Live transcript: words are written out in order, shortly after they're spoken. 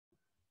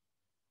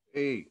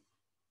Hey,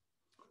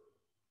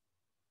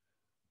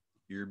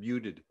 you're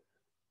muted.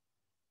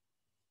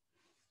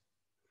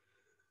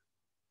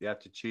 You have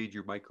to change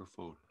your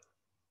microphone.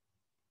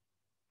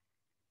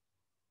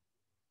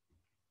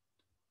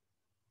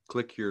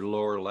 Click your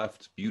lower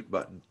left mute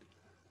button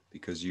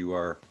because you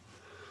are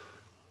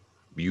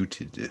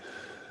muted.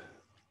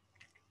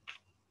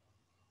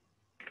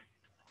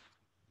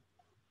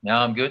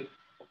 Now I'm good.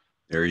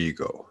 There you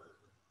go.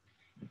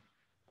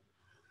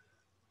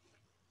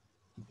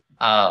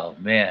 Oh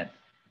man,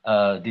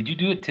 did you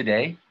do it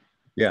today?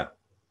 Yeah.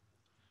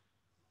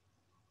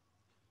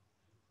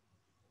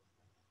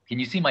 Can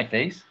you see my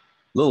face?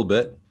 A little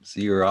bit.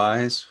 See your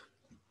eyes.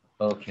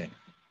 Okay.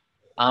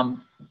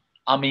 Um,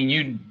 I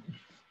mean,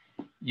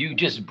 you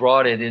just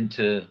brought it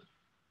into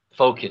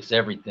focus,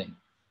 everything.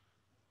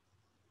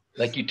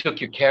 Like you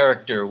took your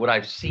character, what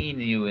I've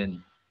seen you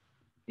in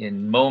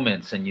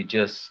moments, and you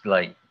just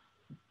like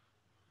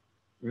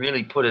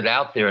really put it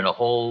out there in a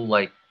whole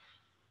like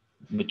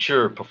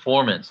mature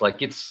performance.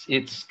 Like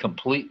it's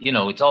complete.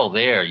 It's all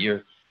there.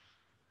 You're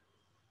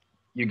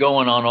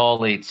going on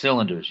all eight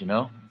cylinders.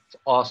 It's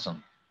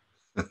awesome.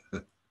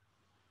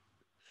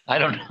 I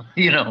don't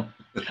know.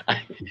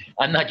 I,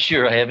 I'm not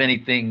sure I have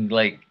anything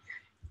like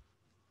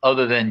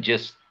other than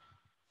just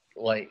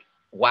like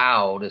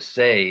wow to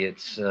say.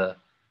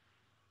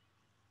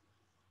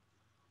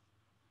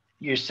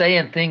 You're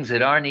saying things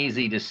that aren't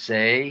easy to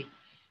say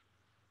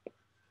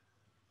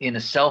in a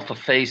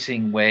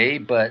self-effacing way,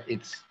 but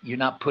you're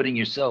not putting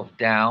yourself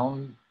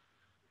down,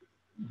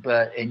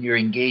 and you're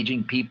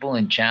engaging people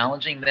and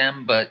challenging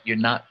them, but you're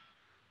not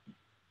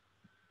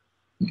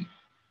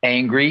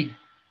angry.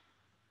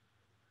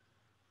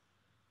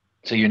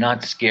 So you're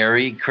not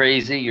scary,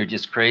 crazy, you're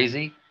just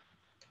crazy,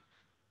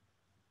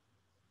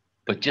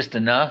 but just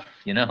enough.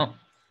 I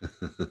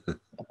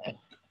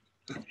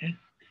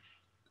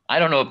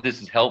don't know if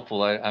this is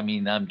helpful. I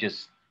mean, I'm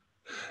just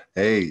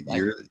Hey,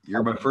 I,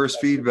 you're my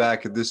first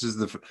feedback, and this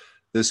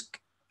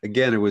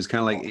again. It was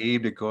kind of like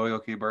aimed at going,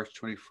 okay, March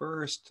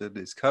 21st, and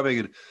it's coming.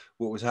 And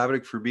what was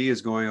happening for me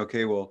is going,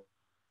 okay, well,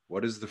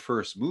 what is the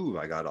first move?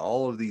 I got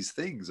all of these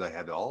things. I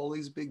have all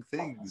these big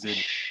things, and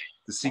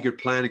the secret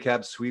plan of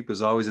cap sweep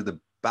is always in the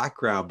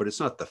background, but it's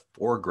not the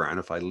foreground.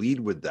 If I lead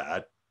with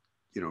that,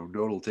 no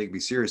one will take me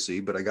seriously.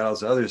 But I got all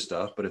this other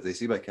stuff. But if they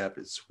see my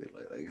captain sweep,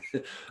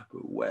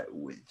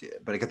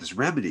 but I got this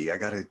remedy. I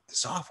got the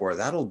software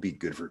that'll be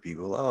good for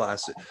people. I'll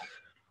ask it.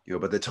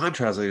 But the time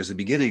translator is the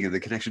beginning, and the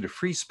connection to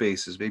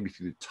FREESPACE is maybe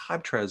through the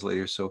time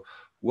translator. So,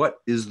 what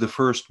is the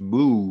first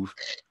move?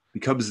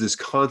 Becomes this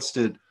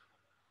constant.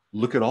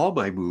 Look at all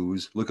my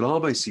moves. Look at all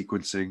my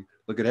sequencing.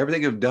 Look at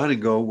everything I've done,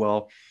 and go,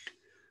 well,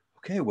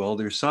 okay, well,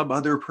 there's some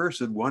other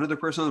person, one other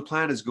person on the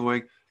planet is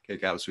going, okay,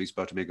 Captain Sweet's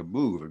about to make a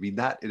move. I mean,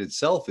 that in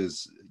itself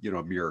is,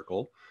 a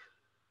miracle.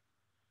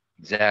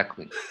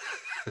 exactly.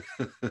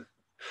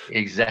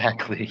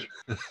 Exactly.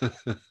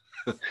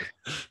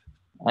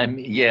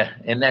 Yeah,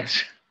 and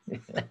that's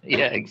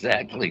yeah,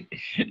 exactly.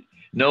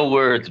 No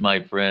words,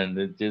 my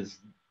friend.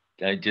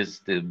 I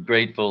just am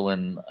grateful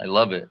and I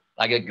love it.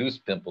 I get goose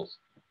pimples,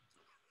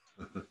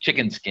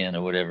 chicken skin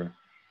or whatever.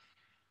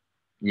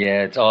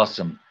 Yeah, it's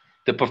awesome.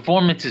 The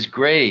performance is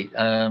great.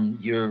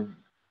 You're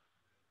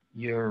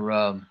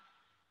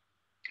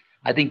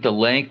I think the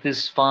length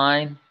is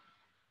fine.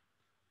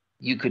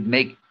 You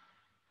could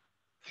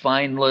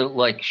find little,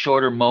 like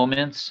shorter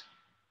moments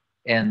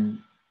and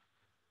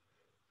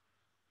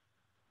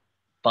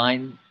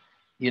find,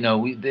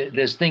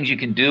 there's things you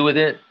can do with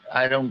it.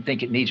 I don't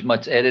think it needs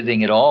much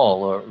editing at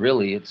all, or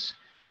really,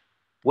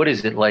 what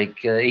is it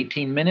like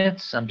 18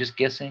 minutes? I'm just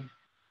guessing.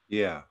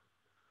 Yeah.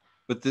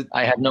 But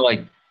I have no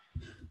idea.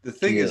 the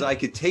thing is, I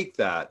could take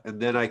that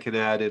and then I can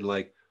add in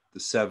like the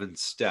 7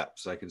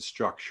 steps. I can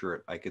structure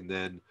it. I can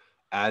then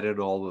add in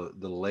all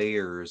the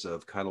layers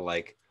of kind of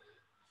like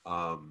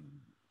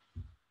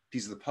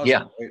piece of the Yeah,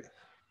 puzzle, right?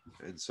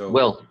 And so,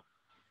 well,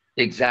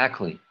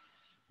 exactly.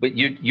 But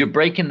you're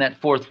breaking that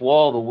fourth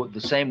wall the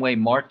same way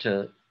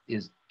Marta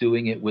is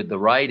doing it with the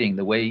writing,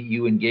 the way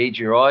you engage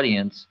your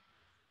audience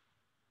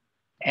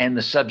and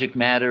the subject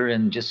matter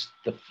and just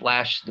the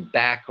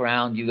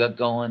background you got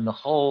going. The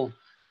whole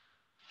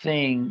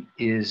thing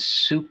is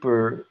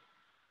super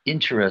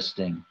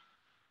interesting.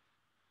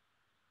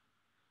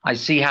 I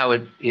see how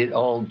it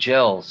all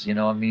gels.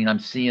 I mean, I'm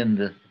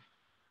seeing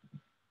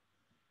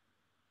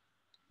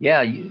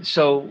yeah.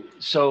 So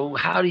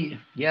how do you?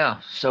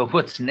 Yeah. So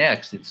what's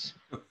next? It's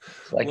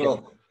like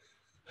well,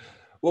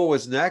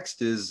 what's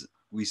next is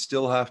we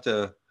still have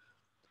to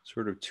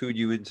sort of tune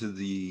you into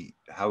the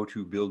how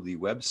to build the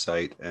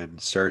website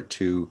and start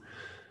to,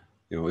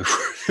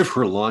 if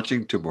we're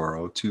launching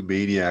tomorrow, 2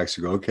 maniacs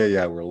go, okay,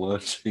 yeah, we're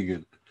launching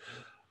it.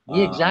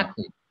 yeah,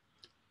 exactly.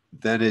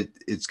 Then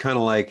it's kind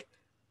of like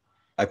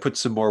I put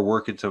some more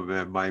work into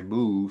my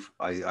move.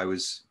 I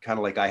was kind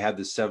of like I had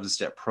this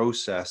 7-step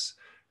process,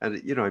 and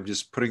I'm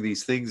just putting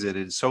these things in,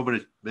 and so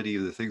many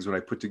of the things when I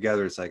put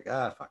together, it's like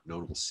fuck, no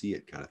one will see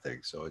it kind of thing.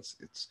 So it's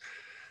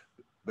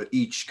but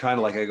each kind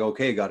of like I go,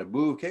 okay, got to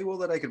move. Okay, well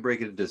then I can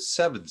break it into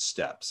 7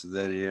 steps, and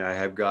then I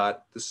have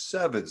got the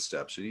 7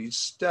 steps, and each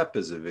step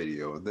is a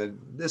video, and then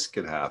this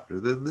can happen,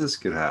 and then this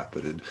can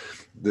happen, and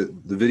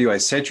the video I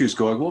sent you is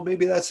going, well,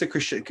 maybe that's the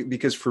Christian,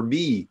 because for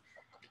me,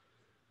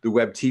 the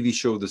web TV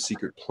show, The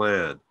Secret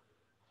Plan,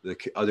 the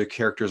other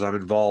characters I'm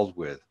involved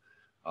with,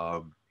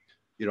 I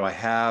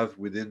have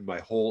within my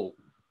whole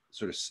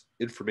sort of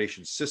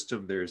information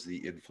system, there's the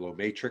inflow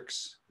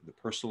matrix in the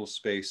personal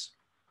space.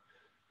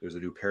 There's a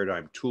new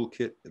paradigm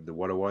toolkit in the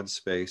 101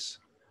 space.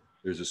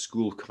 There's a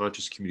school of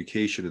conscious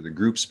communication in the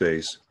group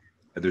space.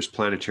 And there's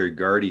planetary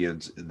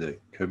guardians in the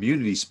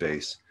community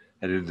space.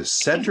 And in the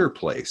center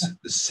place,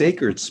 the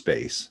sacred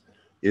space,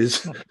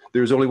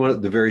 there's only one,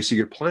 the very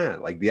secret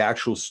plan, like the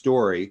actual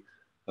story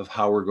of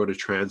how we're going to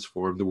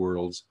transform the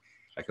world's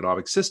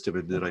economic system.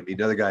 And then I meet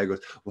another guy who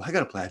goes, well, I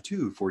got a plan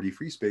too, 4D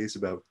free space,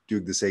 about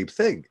doing the same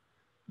thing.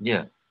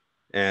 Yeah.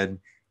 And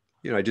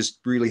I just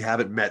really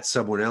haven't met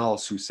someone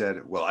else who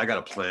said, well, I got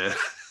a plan.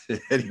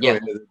 Anyway,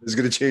 it's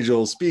going to change the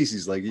whole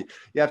species. Like you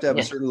have to have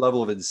a certain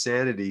level of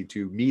insanity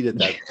to meet at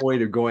that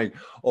point of going,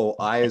 oh,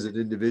 I, as an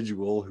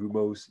individual who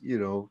most,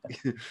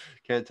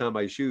 can't tie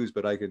my shoes,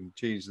 but I can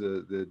change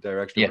the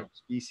direction of the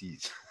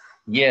species.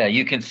 Yeah.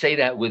 You can say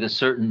that with a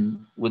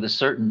certain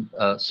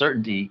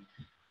certainty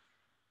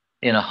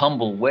in a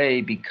humble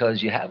way,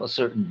 because you have a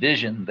certain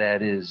vision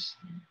that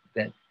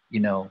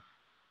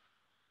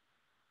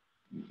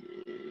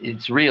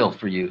it's real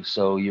for you.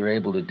 So you're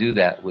able to do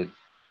that with,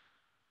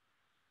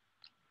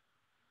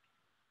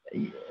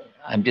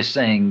 I'm just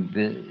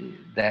saying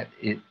that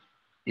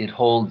it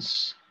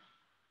holds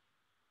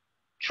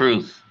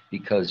truth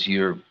because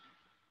you're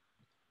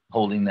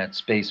holding that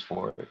space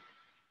for it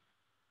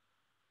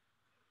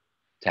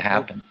to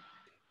happen.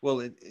 Well,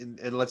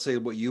 and let's say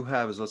what you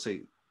have is, let's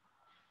say,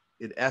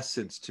 in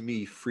essence, to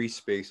me, free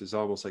space is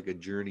almost like a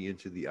journey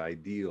into the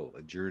ideal,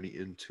 a journey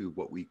into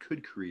what we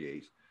could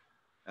create.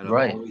 And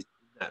I'm always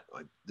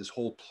this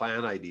whole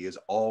plan idea is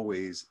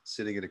always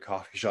sitting in a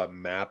coffee shop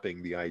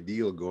mapping the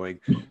ideal, going,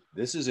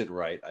 this isn't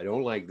right, I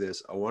don't like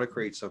this, I want to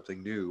create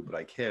something new, but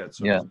I can't,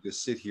 so I'm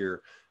just sit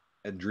here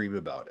and dream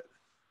about it.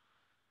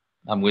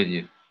 I'm with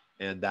you.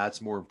 And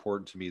that's more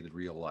important to me than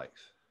real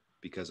life,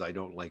 because I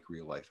don't like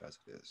real life as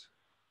it is.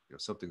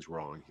 Something's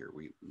wrong here.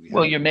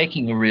 Well, you're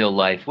making a real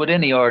life. What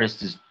any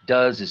artist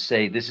does is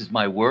say, this is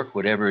my work,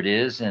 whatever it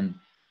is, and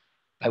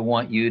I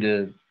want you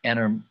to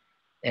enter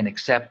and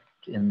accept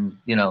and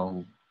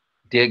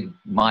dig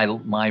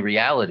my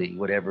reality,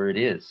 whatever it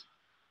is.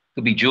 It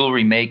could be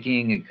jewelry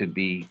making, it could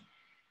be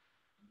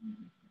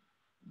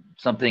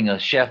something a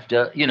chef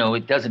does,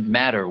 it doesn't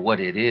matter what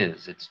it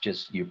is. It's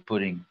just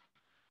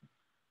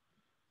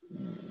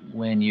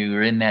when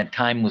you're in that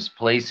timeless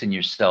place in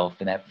yourself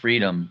and that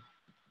freedom,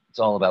 it's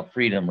all about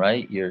freedom,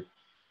 right?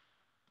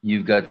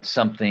 You've got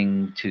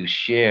something to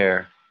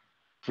share.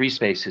 Free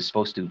space is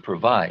supposed to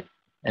provide.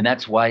 And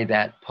that's why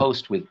that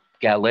post with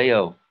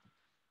Galileo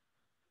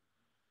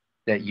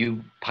that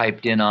you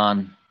piped in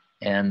on,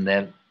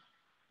 and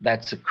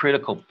that's a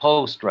critical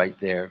post right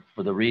there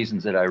for the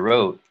reasons that I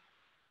wrote,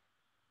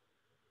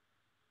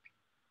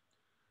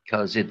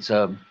 because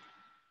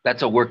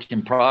that's a work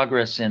in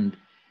progress, and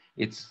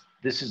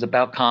this is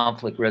about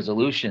conflict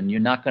resolution. You're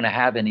not going to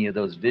have any of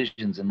those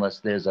visions unless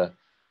there's a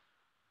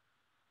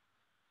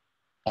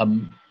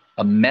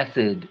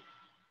method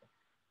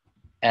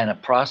and a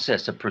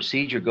process, a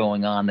procedure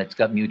going on that's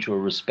got mutual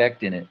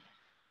respect in it.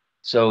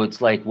 So it's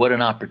like, what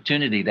an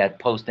opportunity that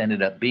post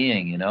ended up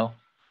being,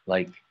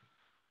 like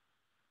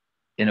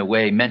in a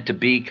way meant to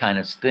be kind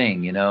of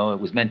thing, it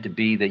was meant to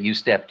be that you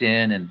stepped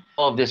in, and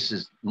all of this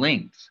is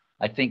linked.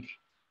 I think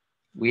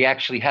we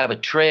actually have a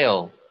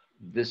trail.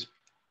 This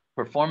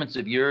performance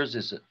of yours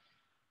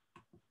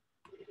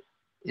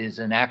is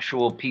an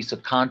actual piece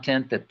of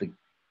content that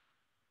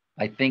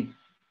I think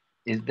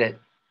that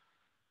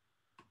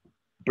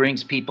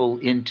brings people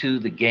into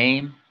the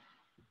game.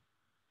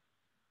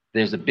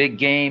 There's a big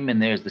game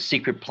and there's the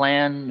secret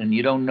plan, and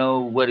you don't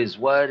know what is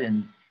what,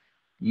 and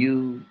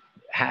you're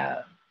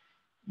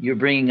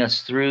bringing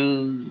us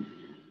through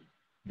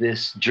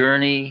this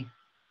journey,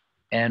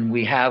 and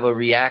we have a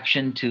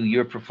reaction to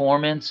your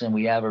performance, and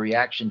we have a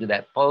reaction to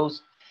that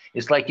post.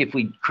 It's like if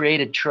we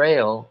create a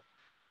trail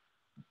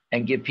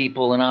and give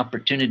people an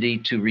opportunity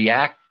to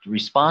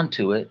respond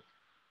to it,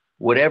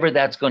 whatever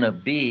that's going to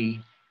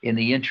be, in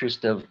the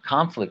interest of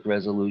conflict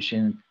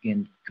resolution,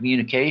 in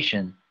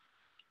communication,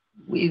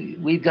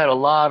 we've got a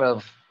lot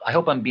of, I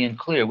hope I'm being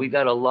clear, we've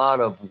got a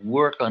lot of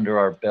work under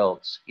our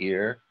belts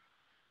here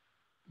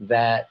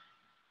that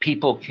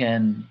people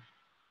can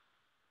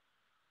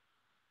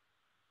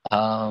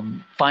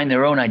find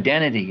their own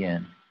identity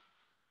in.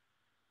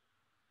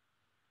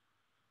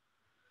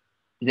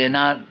 They're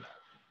not,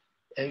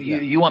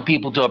 you want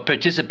people to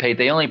participate.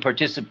 They only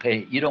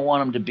participate. You don't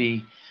want them to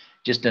be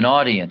just an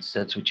audience.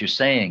 That's what you're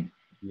saying.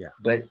 Yeah.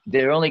 But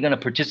they're only going to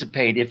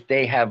participate if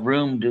they have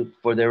room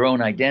for their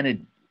own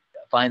identity,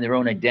 find their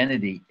own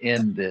identity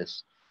in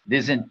this. It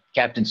isn't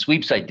Captain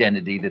Sweep's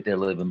identity that they're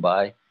living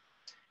by.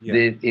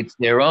 Yeah. It's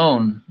their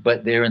own,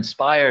 but they're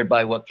inspired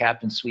by what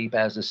Captain Sweep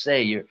has to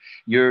say.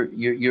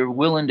 You're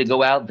willing to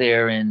go out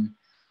there and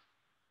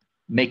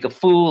make a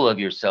fool of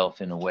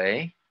yourself in a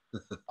way.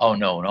 Oh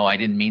no, I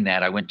didn't mean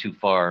that. I went too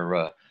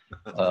far.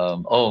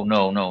 Oh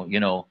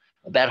no,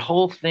 that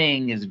whole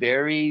thing is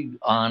very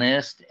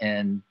honest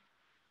and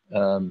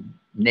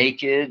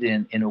naked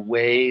in a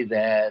way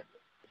that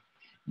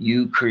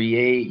you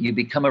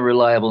become a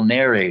reliable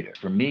narrator.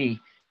 For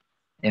me,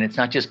 and it's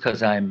not just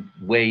because I'm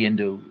way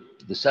into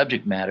the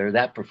subject matter.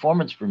 That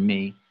performance for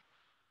me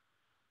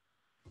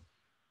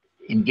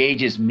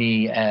engages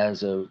me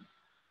as a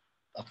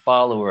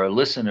follower, a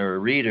listener, a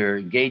reader,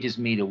 engages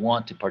me to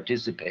want to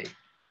participate,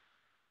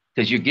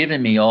 because you're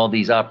giving me all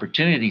these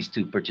opportunities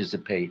to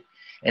participate.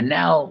 And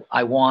now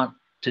I want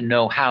to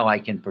know how I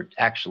can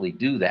actually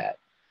do that.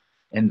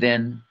 And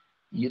then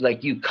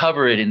you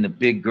cover it in the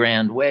big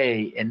grand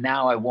way. And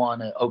now I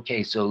want to,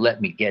 okay, so let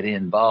me get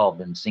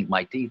involved and sink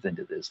my teeth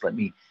into this. Let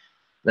me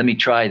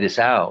try this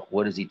out.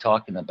 What is he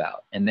talking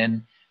about? And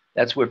then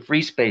that's where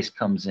FREESPACE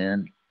comes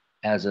in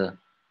as a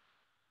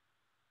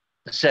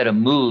set of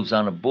moves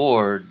on a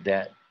board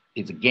that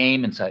is a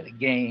game inside a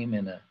game,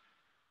 and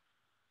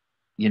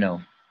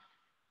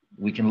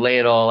we can lay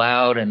it all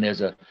out, and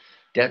there's a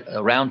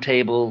round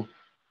table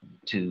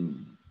to,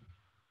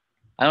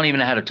 I don't even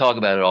know how to talk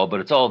about it all, but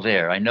it's all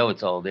there. I know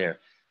it's all there.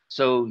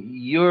 So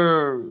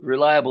your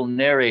reliable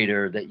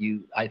narrator that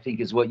I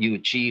think is what you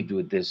achieved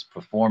with this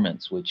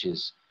performance, which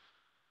is,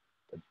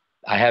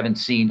 I've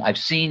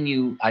seen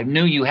you, I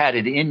knew you had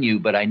it in you,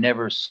 but I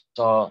never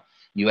saw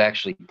you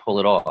actually pull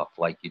it off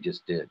like you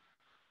just did.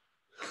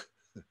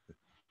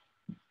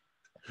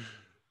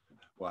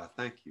 Wow,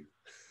 thank you.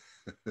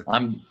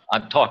 I'm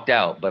talked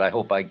out, but I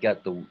hope I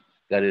got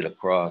it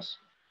across.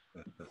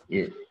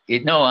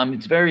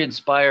 It's very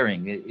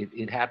inspiring.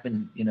 It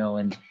happened,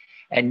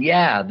 and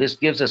yeah, this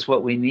gives us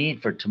what we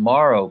need for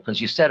tomorrow, because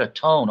you set a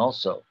tone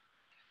also.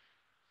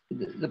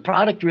 The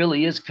product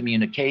really is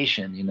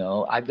communication.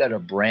 I've got a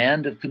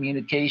brand of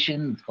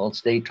communication called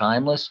Stay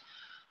Timeless.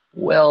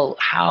 Well,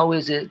 how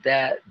is it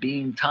that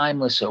being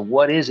timeless, or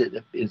what is it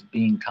that is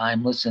being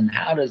timeless, and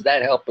how does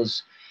that help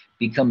us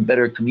become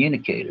better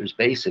communicators,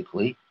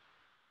 basically?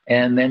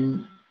 And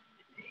then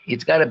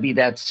it's got to be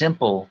that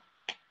simple.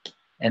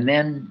 And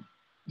then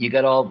you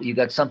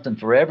got something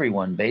for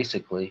everyone,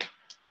 basically.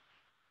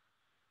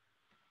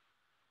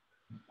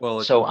 Well,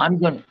 so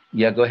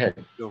go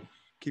ahead. No,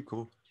 keep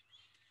going.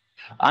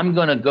 I'm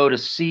going to go to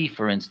C,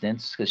 for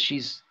instance,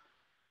 because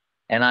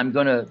and I'm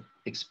going to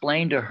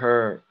explain to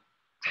her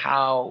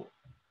how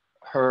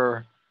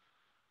her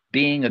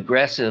being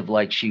aggressive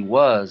like she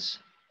was,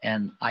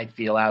 and I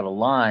feel out of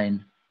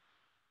line,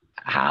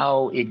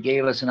 how it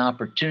gave us an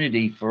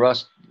opportunity for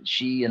us,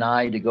 she and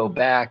I, to go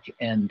back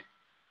and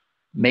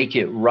make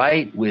it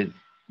right with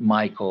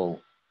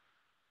Michael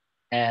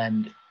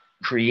and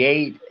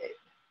create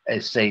a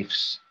safe,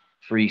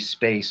 free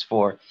space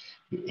for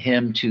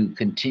him to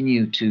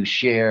continue to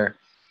share.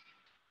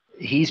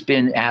 He's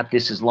been at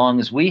this as long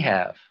as we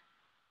have.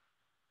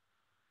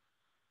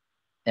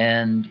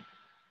 And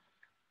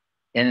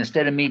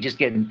instead of me just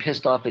getting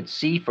pissed off at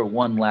C for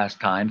one last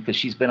time, because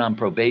she's been on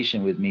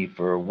probation with me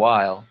for a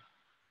while,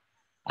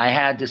 I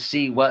had to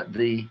see what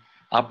the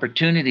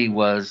opportunity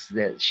was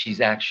that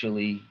she's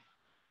actually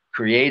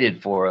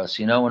created for us,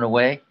 in a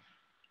way.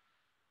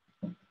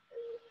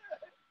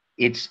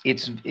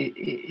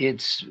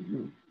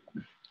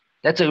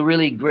 That's a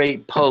really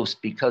great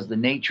post, because the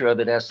nature of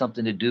it has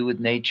something to do with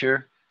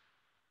nature,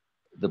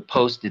 the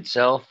post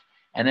itself,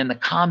 and then the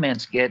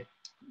comments get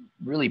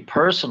really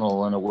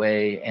personal in a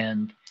way.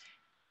 And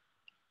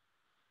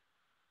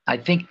I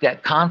think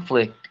that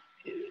conflict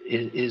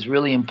is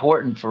really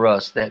important for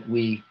us, that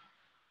we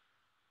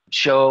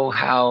show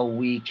how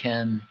we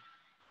can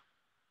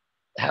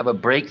have a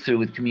breakthrough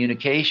with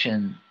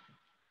communication,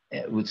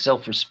 with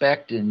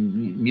self-respect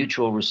and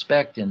mutual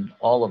respect and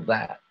all of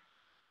that.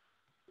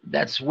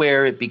 That's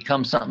where it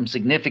becomes something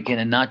significant,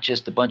 and not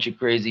just a bunch of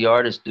crazy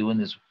artists doing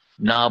this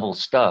novel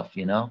stuff,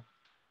 No,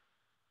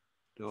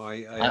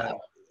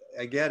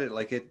 I get it.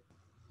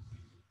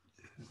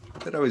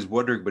 That I was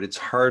wondering, but it's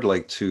hard,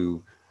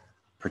 to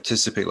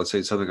participate, let's say,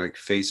 in something like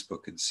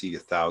Facebook, and see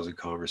 1,000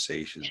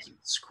 conversations and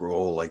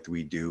scroll like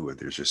we do, and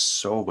there's just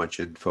so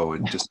much info,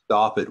 and just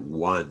stop at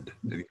one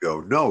and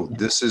go, no,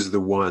 this is the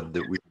one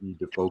that we need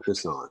to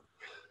focus on.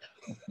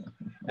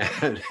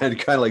 and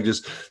kind of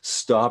just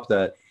stop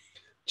that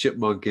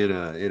chipmunk in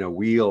a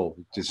wheel.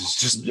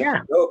 Just yeah.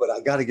 No, but I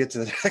got to get to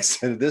the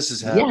next. And this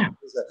is how. Yeah.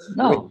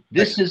 No,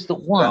 this is the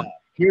one. Stop.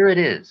 Here it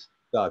is.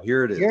 Stop.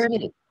 Here it is. Here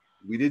it is.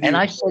 We didn't. And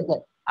I've said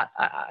that.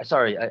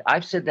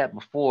 I've said that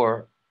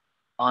before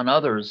on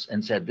others,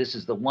 and said this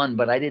is the one,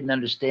 but I didn't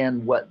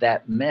understand what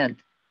that meant.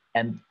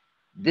 And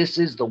this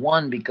is the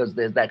one because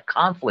there's that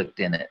conflict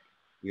in it.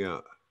 Yeah.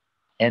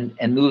 And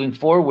moving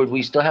forward,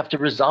 we still have to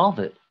resolve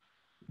it.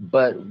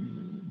 But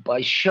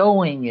by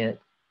showing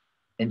it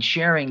and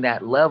sharing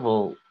that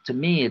level, to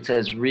me, it's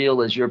as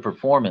real as your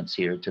performance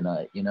here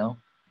tonight,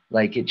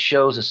 Like, it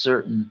shows a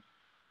certain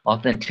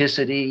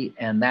authenticity,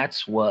 and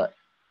that's what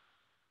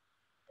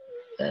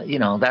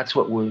that's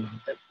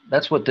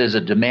what there's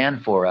a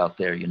demand for out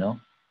there, you know.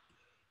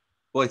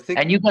 Well, I think,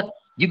 And you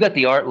got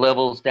the art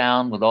levels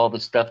down with all the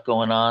stuff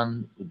going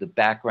on with the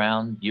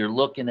background. You're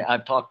looking.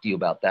 I've talked to you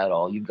about that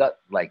all. You've got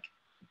like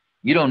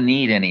you don't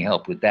need any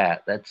help with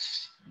that.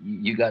 That's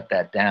you got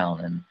that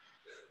down,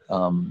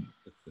 and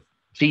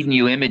feeding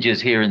you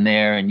images here and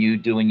there, and you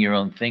doing your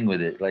own thing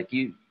with it. Like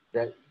you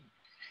that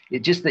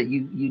it just that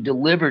you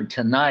delivered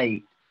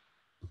tonight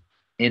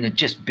in a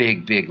just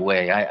big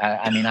way.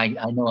 I mean I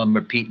know I'm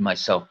repeating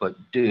myself, but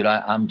dude,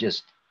 I'm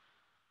just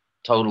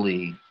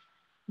totally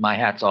my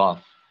hat's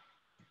off.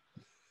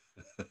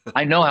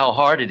 I know how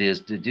hard it is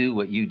to do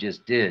what you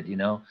just did, you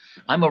know.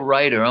 I'm a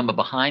writer, I'm a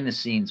behind the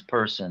scenes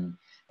person,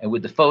 and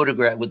with the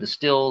photograph, with the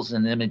stills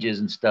and images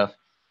and stuff,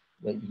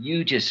 but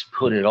you just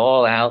put it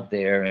all out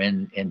there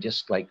and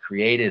just like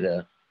created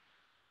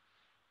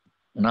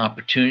an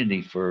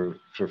opportunity for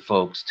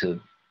folks to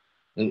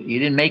you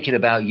didn't make it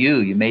about you,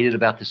 you made it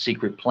about the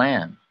secret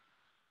plan.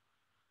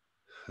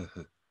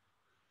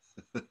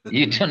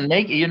 You didn't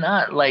make it, you're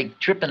not like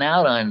tripping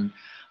out on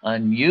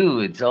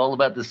you. It's all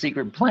about the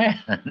secret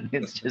plan.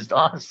 It's just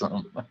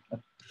awesome.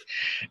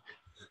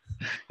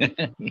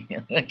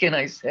 What can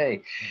I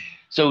say?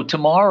 So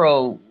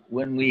tomorrow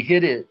when we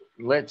hit it,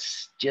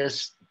 let's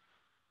just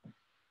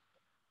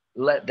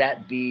let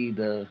that be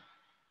the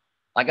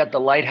I got the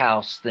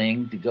lighthouse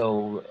thing to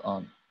go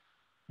on,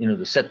 you know,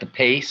 to set the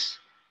pace.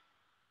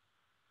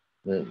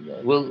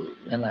 We'll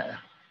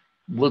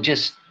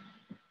just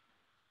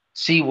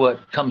see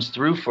what comes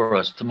through for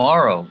us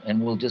tomorrow,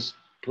 and we'll just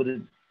put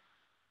it,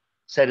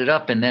 set it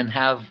up, and then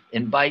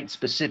invite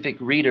specific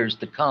readers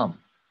to come.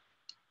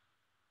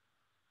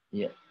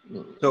 Yeah.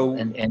 so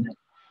And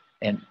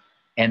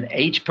and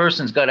each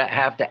person's got to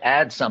have to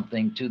add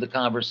something to the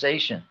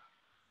conversation,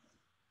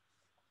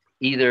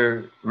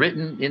 either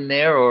written in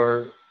there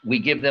or we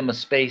give them a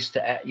space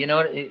to add, you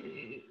know,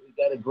 you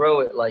got to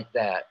grow it like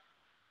that.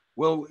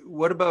 well,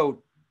 what about,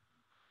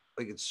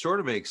 like, it sort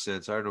of makes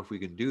sense. I don't know if we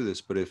can do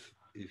this, but if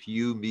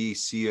you, me,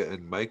 Sia,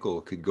 and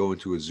Michael could go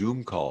into a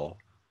Zoom call,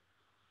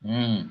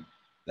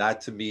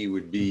 that to me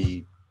would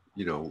be,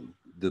 you know,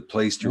 the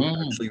place to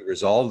actually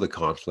resolve the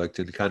conflict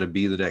and kind of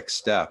be the next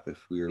step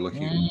if we were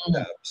looking at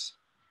steps.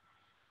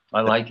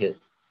 I like it.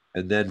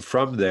 And then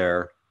from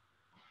there,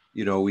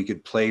 you know, we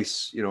could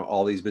place, you know,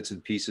 all these bits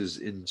and pieces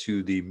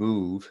into the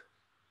move.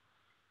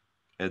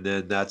 And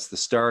then that's the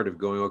start of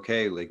going,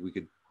 okay, like we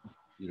could,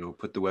 you know,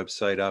 put the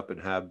website up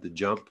and have the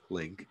jump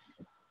link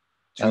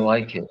I to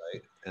like it.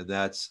 and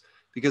that's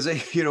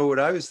because you know what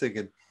I was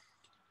thinking,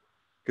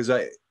 because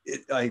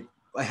I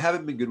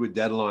haven't been good with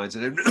deadlines,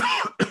 and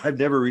I've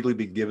never really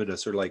been given a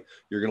sort of like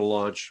you're going to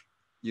launch,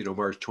 you know,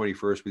 March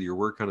 21st with your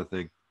work kind of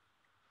thing,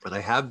 and I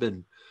have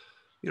been,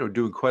 you know,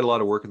 doing quite a lot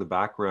of work in the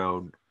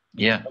background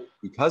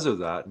because of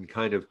that, and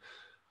kind of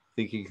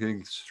thinking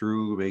things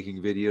through,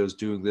 making videos,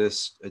 doing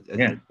this,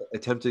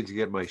 attempting to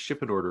get my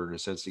ship in order in a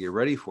sense to get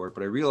ready for it.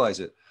 But I realize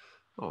it,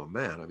 oh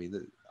man, I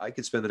mean, I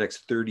could spend the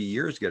next 30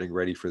 years getting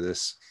ready for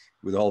this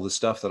with all the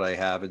stuff that I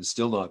have and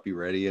still not be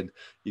ready. And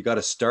you got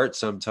to start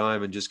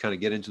sometime and just kind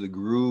of get into the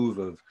groove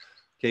of,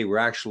 okay, we're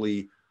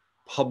actually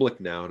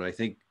public now. And I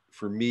think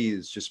for me,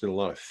 it's just been a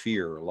lot of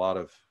fear, a lot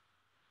of,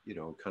 you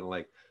know, kind of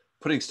like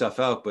putting stuff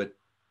out. But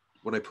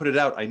when I put it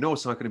out, I know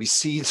it's not going to be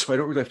seen, so I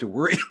don't really have to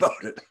worry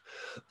about it.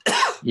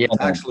 Yeah,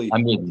 actually,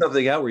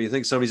 something out where you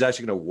think somebody's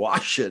actually going to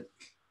watch it.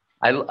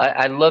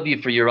 I love you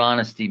for your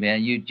honesty,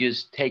 man. You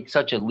just take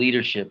such a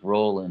leadership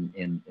role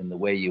in the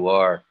way you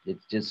are.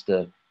 It's just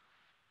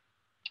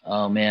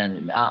oh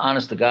man,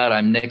 honest to God,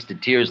 I'm next to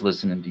tears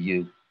listening to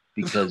you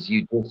because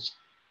you just,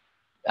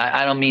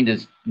 I don't mean to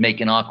make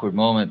an awkward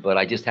moment, but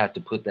I just have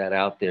to put that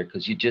out there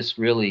because you just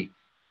really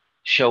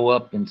show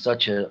up in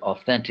such an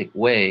authentic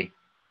way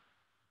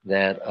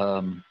that,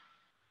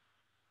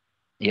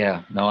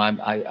 yeah, no,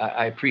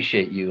 I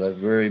appreciate you. I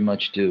very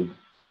much do.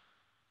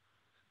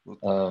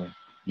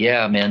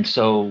 Yeah, man.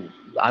 So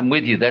I'm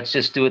with you. Let's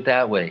just do it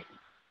that way. Okay.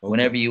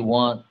 Whenever you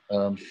want.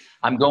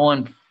 I'm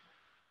going.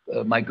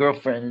 My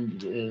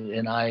girlfriend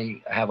and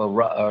I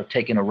are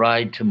taking a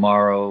ride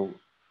tomorrow.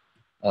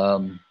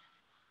 Because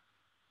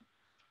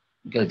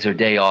it's her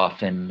day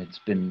off, and it's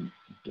been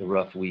a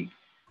rough week.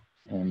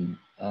 And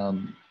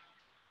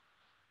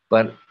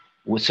but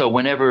so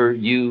whenever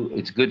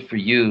it's good for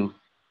you.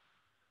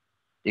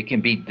 It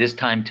can be this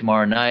time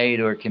tomorrow night,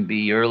 or it can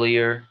be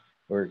earlier,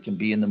 or it can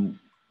be in the.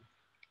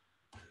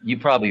 You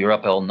probably are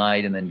up all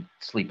night and then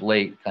sleep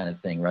late, kind of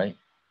thing, right?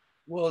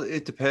 Well,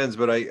 it depends,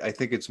 but I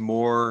think it's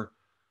more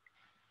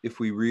if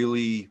we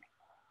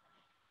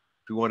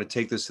want to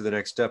take this to the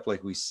next step,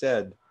 like we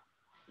said,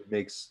 it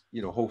makes,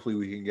 you know, hopefully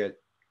we can get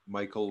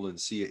Michael and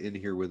Sia in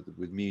here with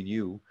me and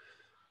you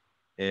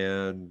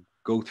and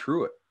go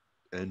through it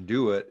and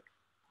do it.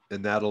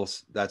 And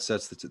that's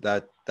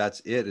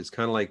it. It's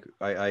kind of like,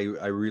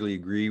 I really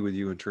agree with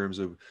you in terms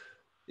of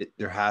it.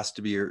 There has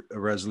to be a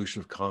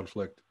resolution of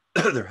conflict.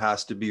 There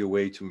has to be a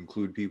way to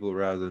include people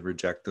rather than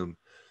reject them.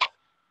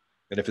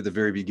 And if at the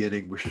very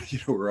beginning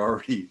we're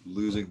already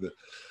losing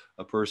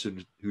a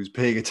person who's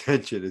paying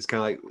attention, it's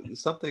kind of like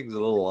something's a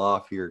little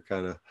off here.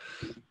 Kind of,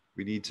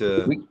 we need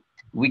to.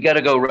 We got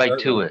to go right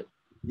to it.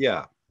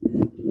 Yeah.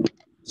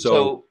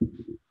 So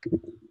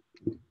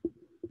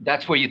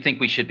that's where you think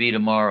we should be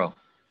tomorrow.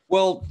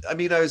 Well, I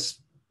mean, I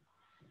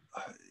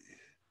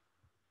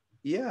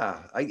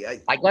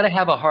got to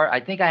have a heart. I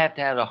think I have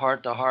to have a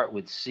heart-to-heart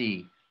with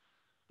C,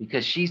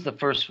 because she's the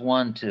first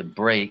one to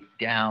break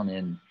down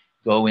and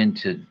go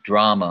into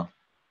drama.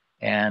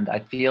 And I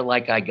feel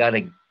like I got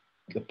to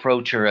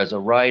approach her as a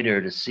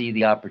writer to see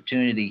the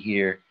opportunity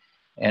here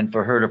and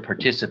for her to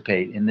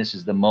participate. And this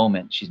is the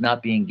moment. She's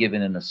not being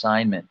given an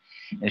assignment.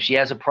 And if she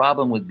has a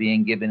problem with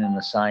being given an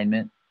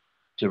assignment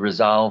to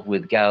resolve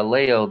with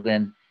Galileo,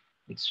 then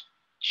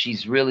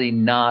she's really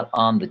not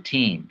on the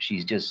team.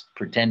 She's just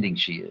pretending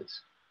she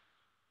is.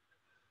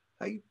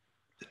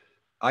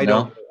 I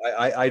don't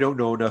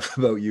know enough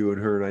about you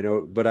and her, and I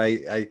don't, but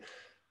I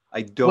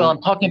don't. Well,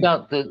 I'm talking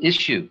about the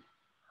issue.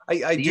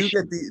 I do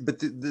get but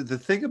the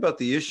thing about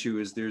the issue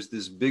is there's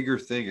this bigger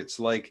thing. It's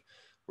like,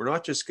 we're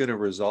not just going to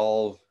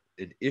resolve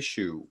an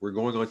issue. We're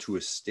going onto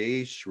a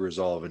stage to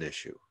resolve an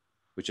issue,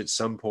 which at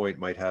some point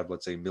might have,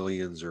 let's say,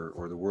 millions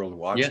or the world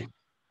watching.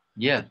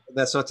 Yeah. And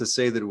that's not to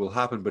say that it will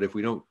happen, but if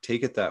we don't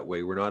take it that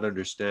way, we're not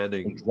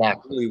understanding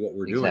exactly what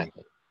we're doing.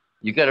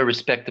 You got to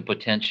respect the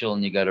potential,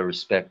 and you got to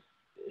respect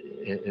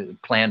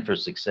plan for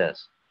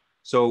success.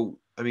 So,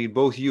 I mean,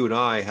 both you and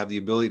I have the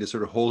ability to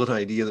sort of hold an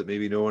idea that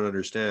maybe no one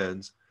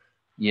understands.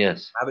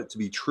 Yes. Have it to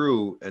be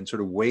true and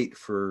sort of wait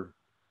for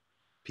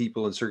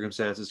people and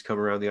circumstances to come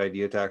around the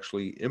idea to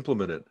actually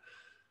implement it.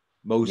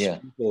 Most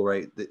people,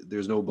 right,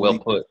 there's no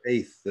belief or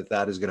faith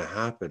that is going to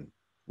happen.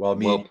 While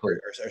me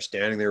are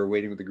standing there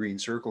waiting with the green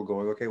circle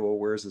going, okay, well,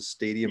 where's the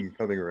stadium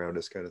coming around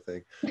us, kind of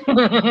thing.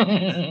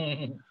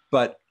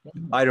 But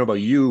I don't know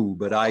about you,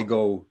 but I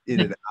go in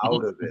and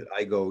out of it.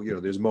 I go,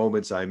 there's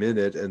moments I'm in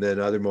it, and then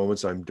other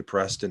moments I'm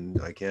depressed and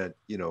I can't,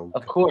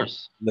 of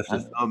course, lift a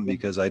thumb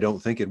because I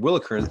don't think it will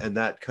occur. And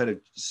that kind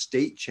of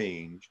state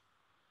change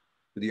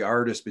for the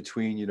artist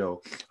between,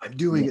 I'm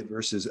doing it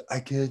versus I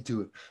can't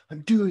do it.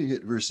 I'm doing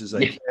it versus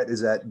I can't,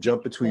 is that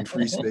jump between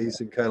free space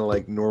and kind of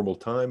like normal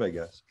time, I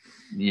guess.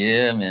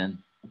 Yeah, man.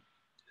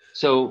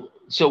 So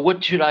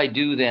what should I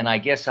do then? I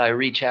guess I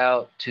reach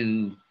out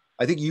to.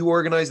 I think you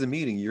organize the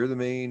meeting. You're the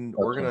main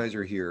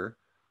organizer here.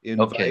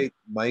 Invite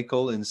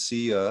Michael and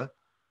Sia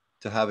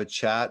to have a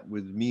chat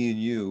with me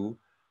and you,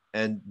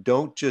 and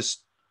don't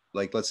just,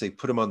 like, let's say,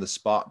 put them on the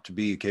spot to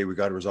be, okay, we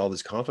got to resolve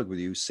this conflict with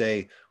you.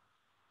 Say,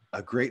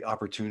 a great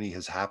opportunity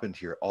has happened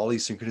here. All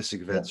these synchronistic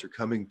events are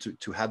coming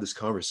to have this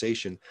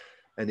conversation,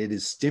 and it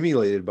is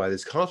stimulated by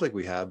this conflict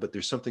we have, but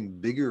there's something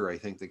bigger, I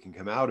think, that can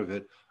come out of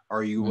it.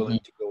 Are you willing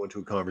to go into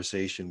a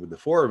conversation with the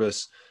four of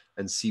us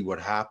and see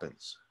what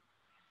happens?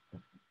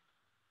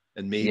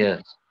 And maybe,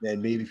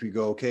 if we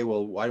go, okay,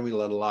 well, why don't we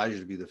let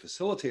Elijah be the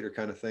facilitator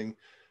kind of thing?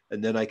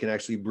 And then I can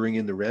actually bring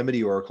in the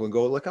remedy oracle and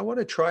go, look, I want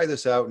to try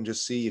this out and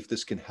just see if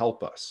this can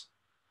help us.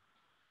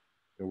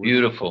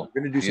 Beautiful.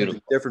 We're going to do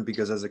something different,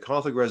 because as a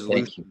conflict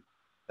resolution,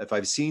 if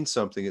I've seen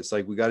something, it's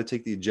like, we got to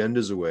take the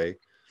agendas away,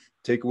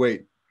 take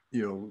away,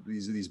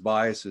 these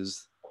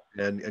biases,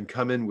 and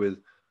come in with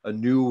a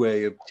new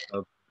way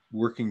of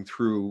working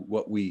through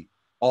what we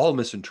all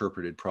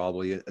misinterpreted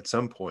probably at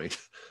some point.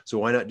 So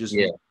why not just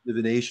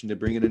divination to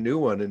bring in a new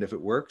one? And if it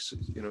works,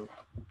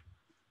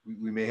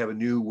 we may have a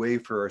new way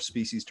for our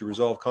species to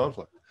resolve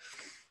conflict.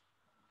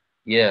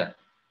 Yeah.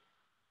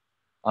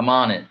 I'm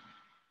on it.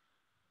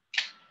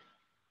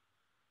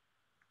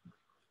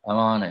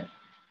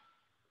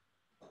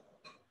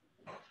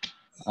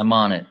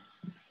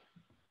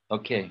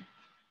 Okay.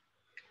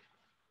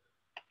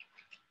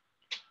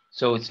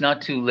 So it's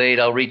not too late.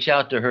 I'll reach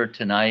out to her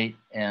tonight,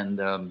 and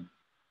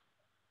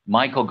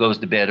Michael goes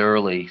to bed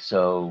early,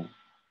 so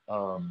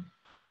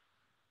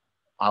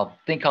I'll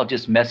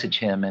just message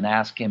him and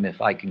ask him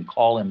if I can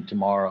call him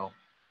tomorrow,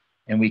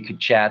 and we could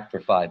chat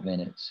for 5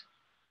 minutes.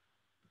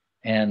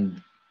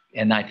 And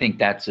I think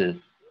that's a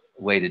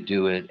way to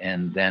do it.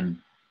 And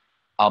then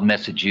I'll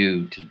message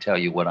you to tell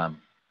you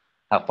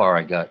how far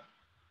I got.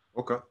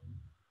 Okay.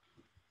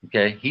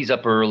 Okay. He's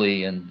up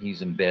early and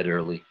he's in bed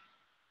early.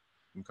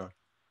 Okay.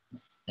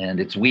 And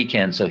it's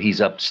weekend, so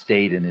he's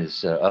upstate in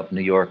his up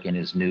New York in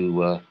his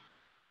new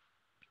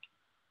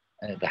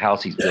the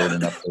house he's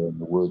building up there in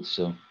the woods.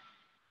 So,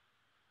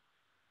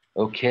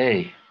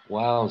 okay,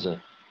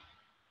 wowza,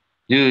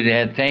 dude,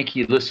 and thank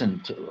you. Listen,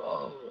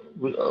 to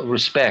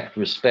respect.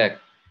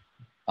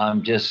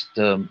 I'm just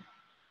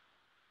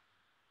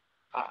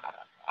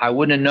I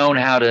wouldn't have known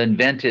how to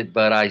invent it,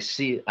 but I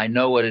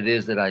know what it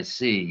is that I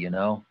see.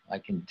 I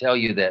can tell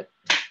you that.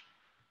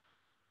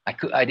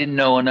 I didn't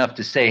know enough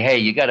to say, hey,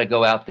 you got to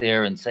go out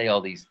there and say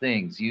all these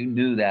things. You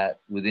knew that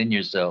within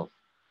yourself,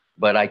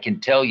 but I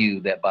can tell you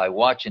that by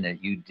watching it,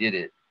 you did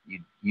it.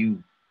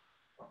 You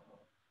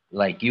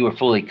were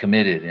fully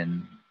committed,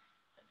 and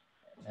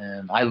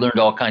I learned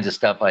all kinds of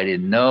stuff I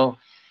didn't know.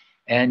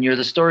 And you're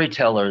the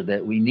storyteller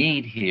that we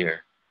need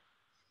here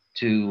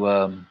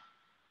to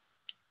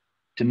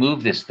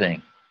move this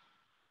thing.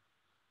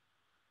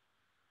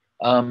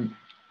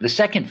 The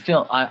second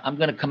film, I'm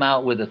going to come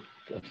out with a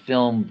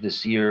film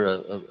this year,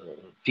 a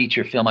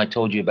feature film I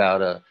told you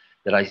about,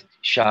 that I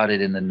shot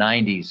it in the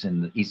 90s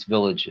in the East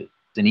Village.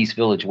 It's an East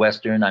Village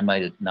Western. I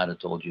might not have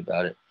told you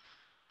about it,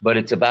 but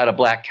it's about a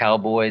black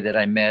cowboy that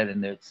I met,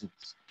 and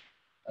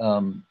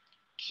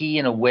he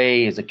in a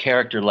way is a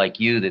character like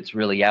you that's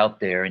really out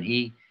there, and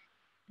he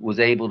was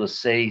able to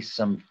say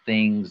some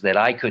things that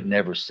I could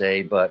never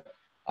say, but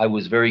I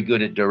was very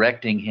good at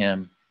directing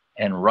him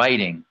and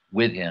writing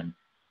with him.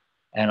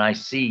 And I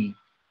see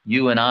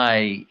you and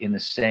I in the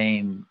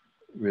same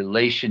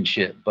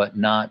relationship, but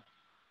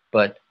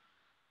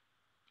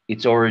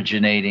it's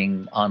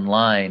originating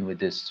online with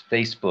this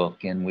Facebook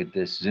and with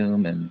this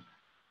Zoom and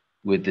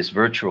with this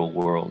virtual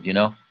world, you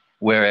know?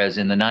 Whereas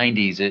in the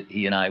 90s,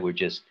 he and I were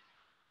just,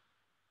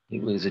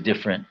 it was a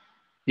different,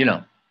 you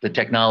know, the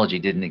technology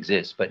didn't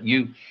exist. But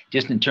you,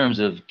 just in terms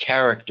of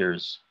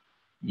characters,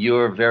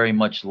 you're very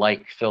much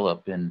like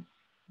Philip and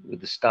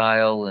with the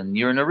style, and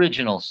you're an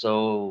original.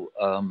 So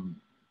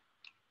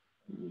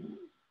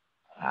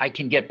I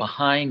can get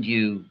behind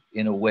you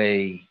in a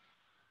way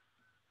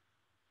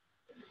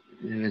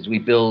as we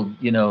build,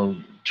 you know,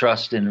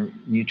 trust and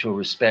mutual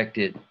respect.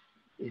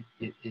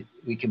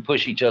 We can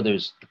push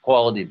the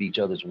quality of each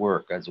other's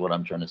work. That's what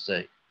I'm trying to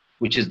say,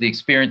 which is the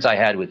experience I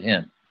had with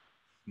him.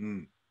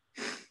 Mm.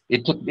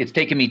 It's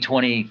taken me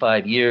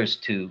 25 years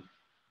to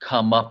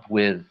come up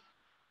with,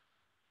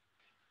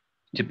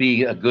 to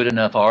be a good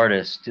enough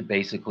artist to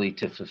basically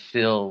to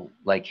fulfill,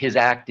 like his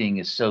acting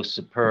is so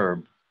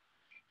superb.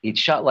 It's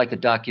shot like a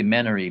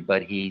documentary,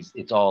 but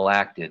it's all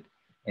acted.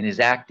 And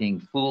his acting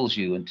fools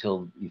you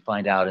until you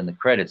find out in the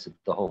credits that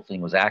the whole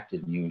thing was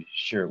acted and you're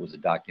sure it was a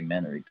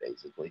documentary,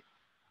 basically.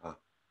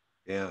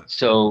 Yeah.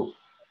 So,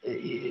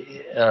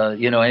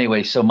 you know,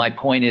 anyway, so my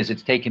point is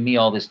it's taken me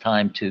all this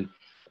time to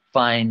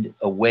find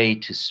a way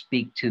to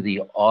speak to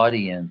the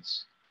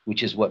audience,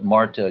 which is what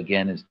Marta,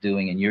 again, is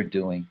doing and you're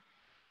doing.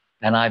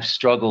 And I've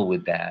struggled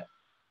with that.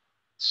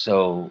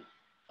 So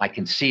I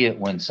can see it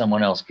when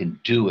someone else can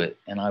do it.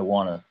 And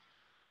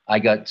I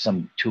got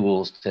some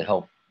tools to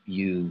help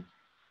you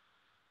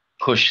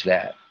push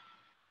that,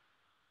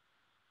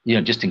 you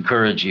know, just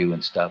encourage you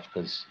and stuff,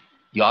 because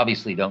you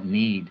obviously don't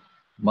need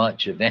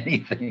much of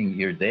anything.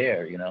 You're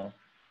there, you know.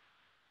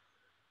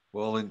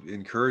 Well,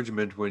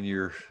 encouragement when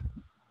you're,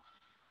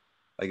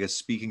 I guess,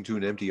 speaking to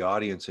an empty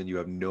audience and you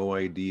have no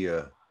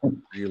idea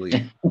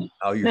really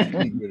how you're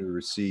being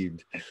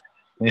received.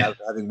 Yeah.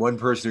 Having one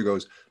person who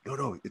goes,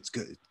 no, it's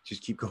good,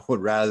 just keep going,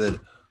 rather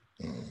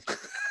than.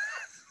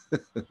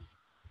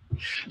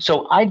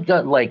 So I've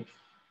got, like,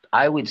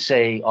 I would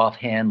say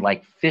offhand,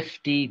 like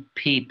 50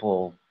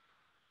 people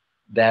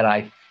that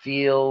I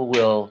feel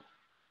will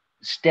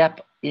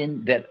step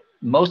in, that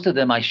most of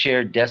them I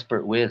shared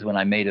Desperate with when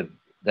I made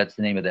that's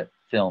the name of that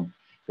film,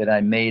 that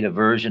I made a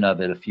version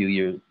of it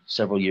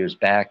several years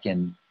back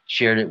and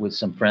shared it with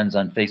some friends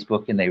on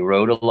Facebook, and they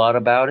wrote a lot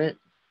about it.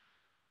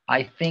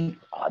 I think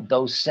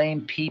those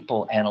same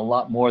people and a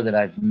lot more that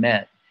I've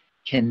met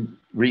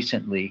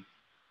recently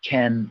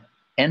can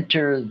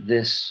enter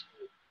this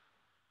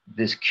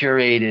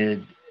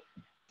curated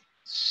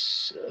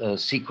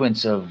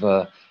sequence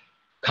of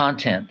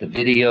content, the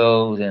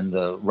video and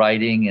the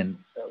writing and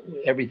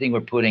everything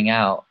we're putting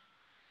out,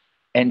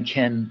 and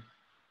can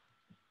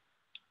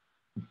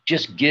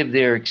just give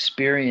their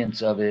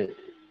experience of it,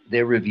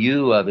 their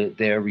review of it,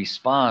 their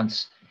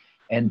response,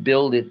 and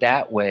build it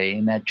that way.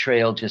 And that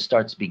trail just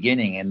starts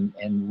beginning.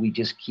 And we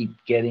just keep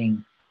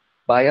getting,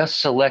 by us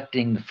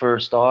selecting the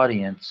first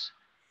audience,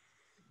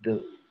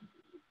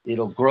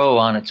 it'll grow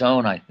on its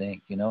own, I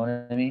think. You know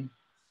what I mean?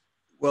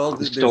 Well,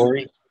 the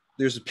story.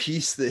 There's a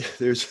piece that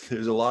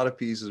there's a lot of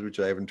pieces which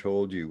I haven't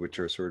told you, which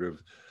are sort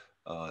of,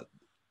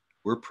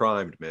 we're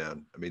primed,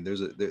 man. I mean,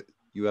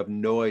 you have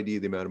no idea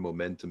the amount of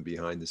momentum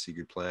behind the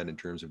Secret Plan in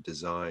terms of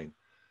design.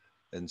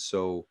 And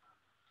so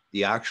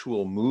the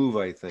actual move,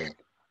 I think,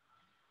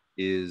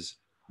 is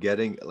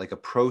getting like a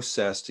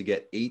process to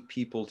get 8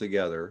 people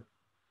together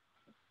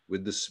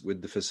with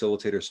the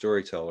facilitator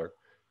storyteller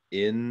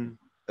in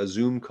a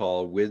Zoom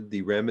call with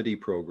the Remedy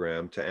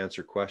program to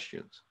answer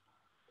questions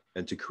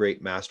and to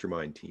create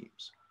mastermind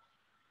teams.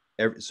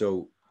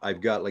 So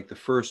I've got, like, the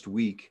first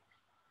week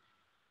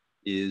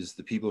is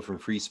the people from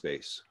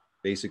FREESPACE,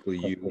 basically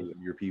you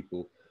and your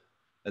people.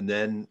 And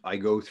then I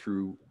go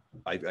through,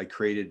 I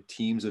created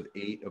teams of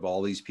 8 of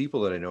all these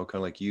people that I know,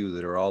 kind of like you,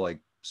 that are all like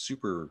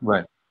super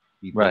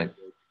people, right,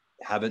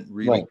 haven't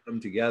really come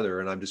together.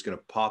 And I'm just going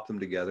to pop them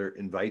together,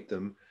 invite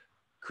them,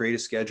 create a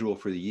schedule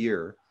for the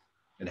year,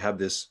 and have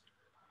this,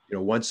 you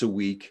know, once a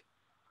week,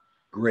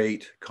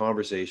 great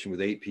conversation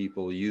with 8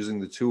 people using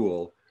the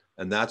tool.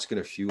 And that's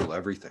going to fuel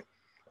everything.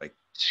 Like,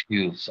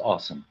 it's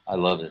awesome. I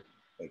love it.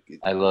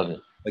 I love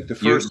it. Like the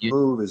first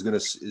move is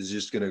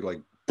just gonna like.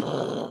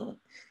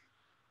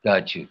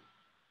 Got you.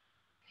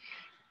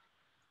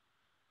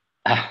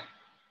 I'm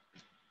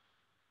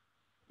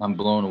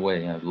blown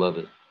away. I love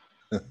it.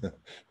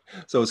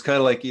 So it's kind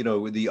of like,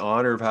 with the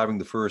honor of having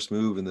the first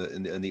move and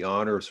the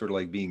honor of sort of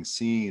like being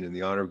seen and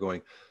the honor of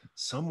going,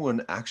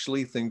 someone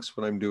actually thinks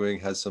what I'm doing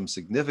has some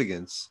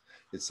significance.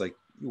 It's like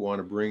you want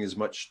to bring as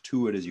much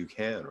to it as you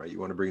can, right? You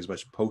want to bring as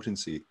much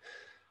potency.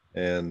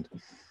 And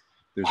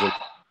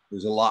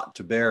there's a lot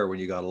to bear when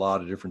you got a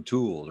lot of different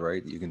tools,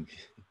 right? You can,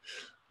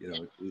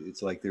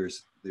 it's like there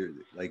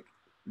like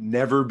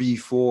never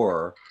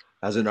before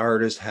has an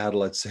artist had,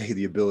 let's say,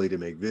 the ability to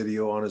make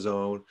video on his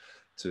own,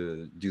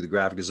 to do the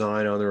graphic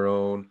design on their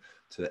own,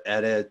 to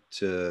edit,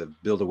 to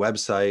build a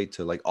website,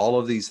 to like all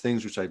of these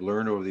things which I'd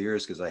learned over the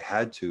years because I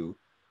had to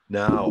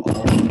now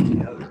all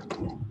together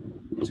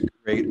to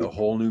create a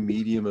whole new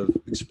medium of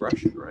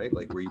expression, right?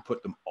 Like where you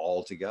put them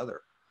all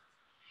together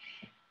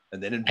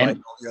and then invite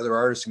all the other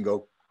artists and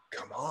go,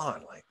 come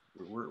on, like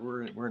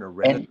we're in a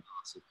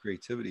renaissance of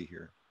creativity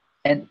here.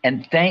 And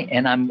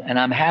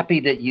I'm happy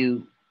that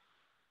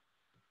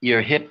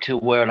you're hip to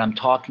what I'm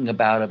talking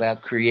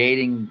about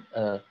creating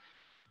a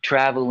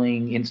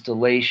traveling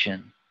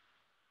installation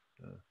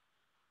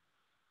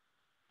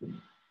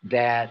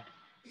that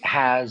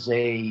has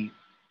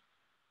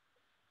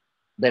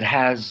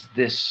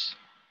this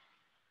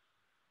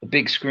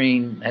big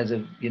screen, has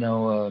a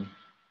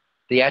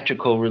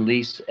theatrical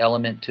release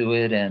element to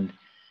it, and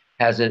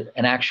has an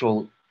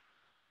actual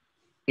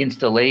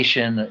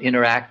installation,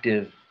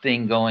 interactive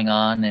thing going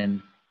on,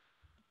 and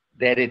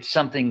that it's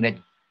something that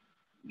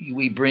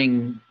we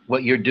bring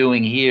what you're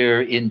doing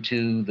here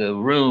into the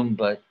room,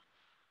 but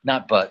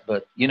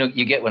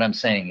you get what I'm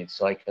saying.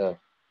 It's like a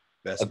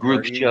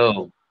group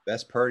show.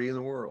 Best party in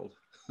the world.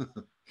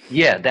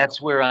 Yeah,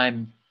 that's where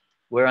I'm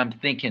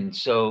thinking.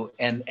 So,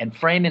 and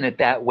framing it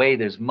that way,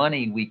 there's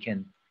money we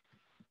can,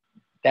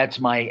 that's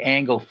my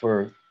angle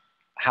for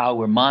how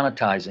we're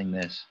monetizing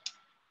this.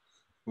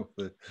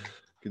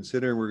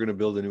 Considering we're going to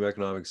build a new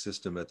economic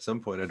system at some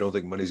point, I don't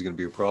think money's going to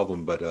be a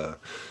problem, but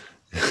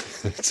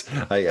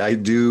I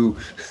do,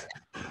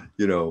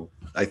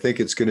 I think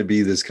it's going to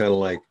be this kind of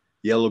like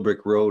yellow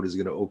brick road is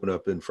going to open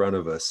up in front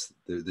of us.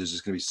 There's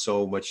just going to be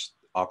so much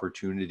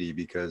opportunity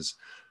because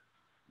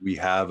we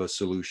have a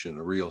solution,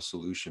 a real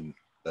solution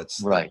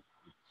that's right.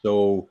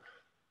 So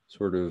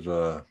sort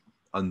of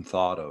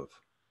unthought of,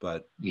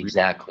 but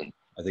exactly.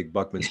 I think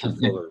Buckminster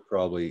Fuller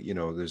probably,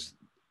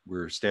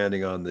 we're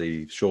standing on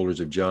the shoulders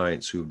of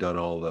giants who've done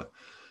a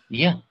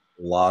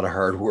lot of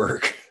hard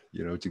work,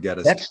 to get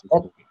us.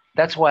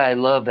 That's why I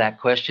love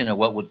that question of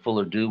what would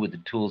Fuller do with the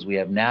tools we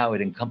have now.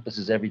 It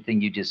encompasses everything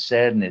you just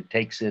said, and it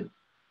takes it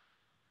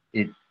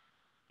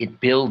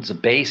builds a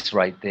base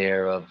right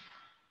there of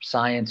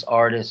science,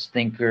 artist,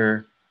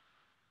 thinker,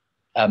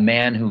 a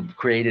man who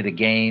created a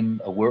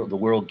game, the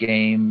world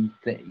game,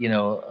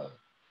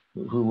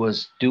 who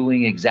was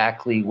doing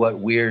exactly what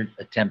we're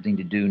attempting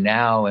to do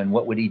now. And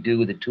what would he do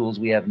with the tools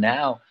we have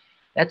now?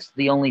 That's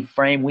the only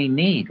frame we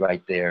need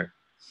right there.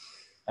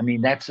 I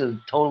mean, that's a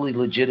totally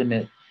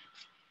legitimate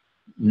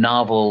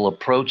novel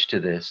approach to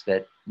this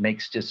that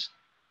makes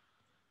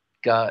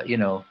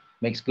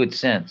makes good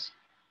sense.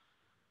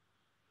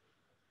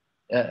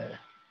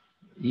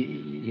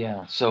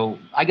 Yeah, so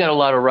I got a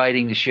lot of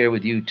writing to share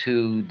with you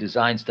too,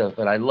 design stuff,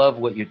 but I love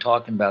what you're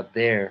talking about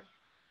there.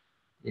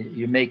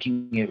 You're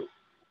making it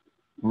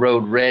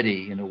road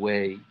ready in a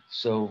way.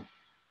 So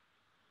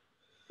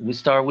we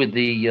start with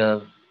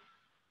the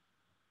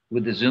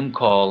Zoom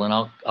call, and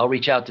I'll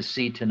reach out to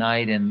C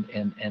tonight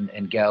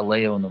and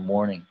Galileo in the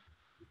morning.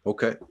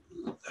 Okay.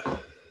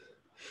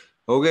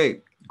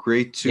 Okay,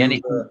 great to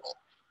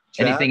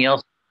anything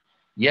else?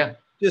 Yeah.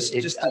 Just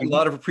a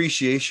lot of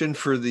appreciation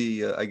for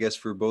the, I guess,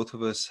 for both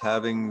of us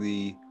having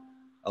the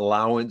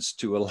allowance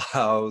to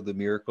allow the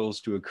miracles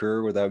to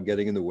occur without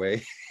getting in the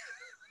way.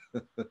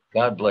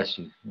 God bless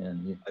you.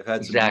 Man. I've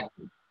had some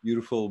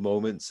beautiful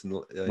moments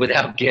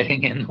without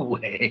getting in the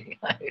way.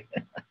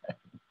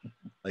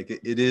 Like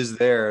it is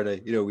there,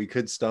 and we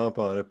could stomp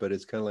on it, but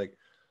it's kind of like,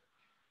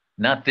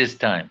 not this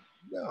time.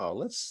 No,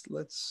 let's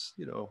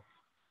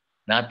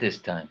not this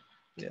time.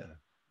 Yeah.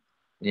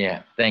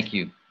 Yeah. Thank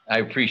you. I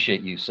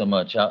appreciate you so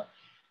much.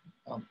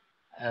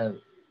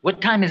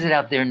 What time is it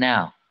out there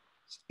now?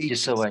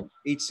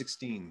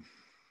 8:16.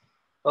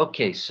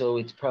 Okay, so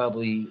it's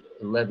probably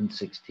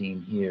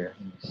 11:16 here.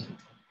 Let me see.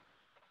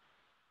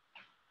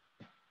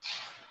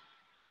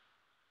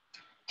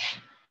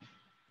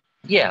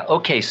 Yeah.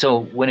 Okay.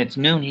 So when it's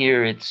noon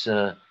here, it's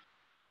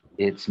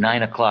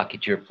 9 o'clock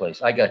at your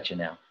place. I got you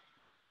now.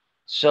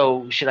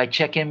 So should I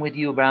check in with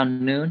you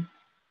around noon?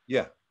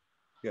 Yeah.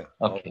 Okay.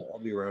 I'll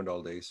be around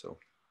all day. So.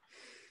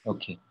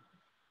 Okay.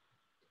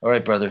 All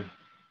right, brother.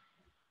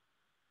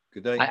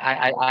 Good night.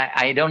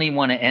 I don't even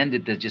want to end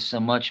it. There's just so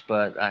much,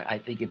 but I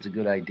think it's a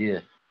good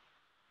idea.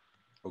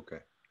 Okay.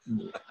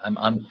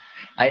 I'm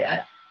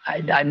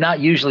not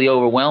usually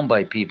overwhelmed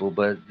by people,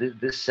 but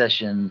this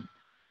session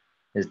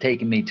has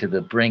taken me to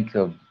the brink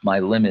of my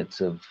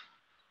limits of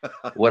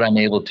what I'm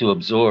able to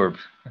absorb.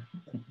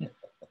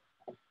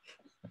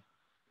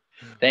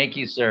 Thank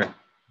you, sir.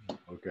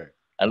 Okay.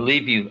 I'll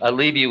leave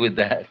you with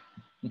that.